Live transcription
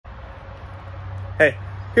Hey,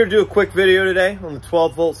 here to do a quick video today on the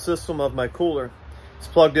 12-volt system of my cooler. It's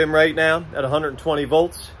plugged in right now at 120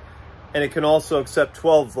 volts, and it can also accept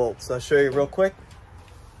 12 volts. I'll show you real quick.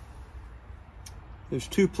 There's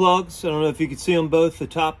two plugs. I don't know if you can see them both. The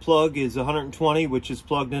top plug is 120, which is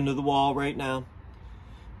plugged into the wall right now.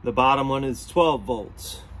 The bottom one is 12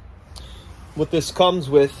 volts. What this comes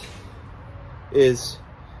with is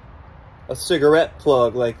a cigarette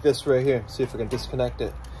plug like this right here. See if I can disconnect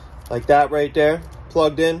it. Like that right there,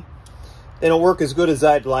 plugged in. They don't work as good as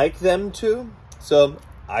I'd like them to, so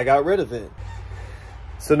I got rid of it.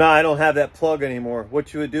 So now I don't have that plug anymore.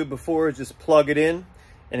 What you would do before is just plug it in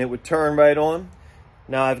and it would turn right on.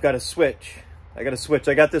 Now I've got a switch. I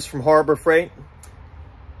got this from Harbor Freight.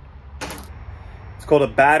 It's called a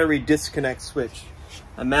battery disconnect switch.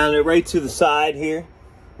 I mounted it right to the side here,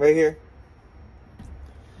 right here.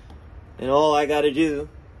 And all I gotta do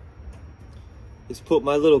is put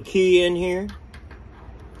my little key in here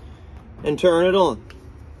and turn it on.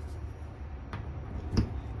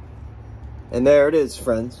 And there it is,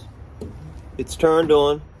 friends. It's turned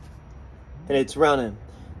on and it's running.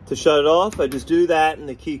 To shut it off, I just do that and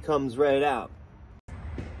the key comes right out.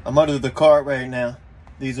 I'm under the cart right now.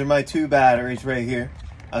 These are my two batteries right here.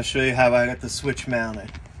 I'll show you how I got the switch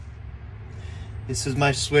mounted. This is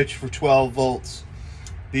my switch for 12 volts.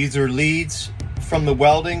 These are leads from the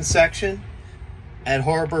welding section at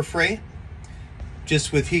Harbor Freight,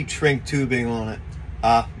 just with heat shrink tubing on it.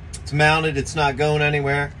 It's mounted, it's not going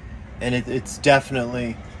anywhere, and it's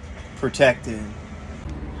definitely protected.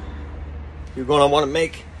 You're going to want to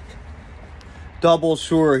make double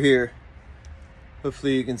sure here.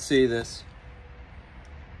 Hopefully you can see this.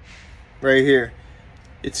 Right here.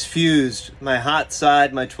 It's fused. My hot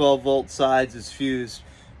side, my 12 volt sides is fused.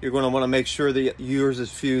 You're going to want to make sure that yours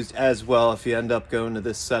is fused as well if you end up going to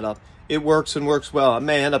this setup. It works and works well. I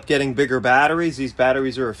may end up getting bigger batteries. These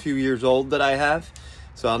batteries are a few years old that I have,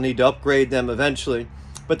 so I'll need to upgrade them eventually.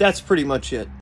 But that's pretty much it.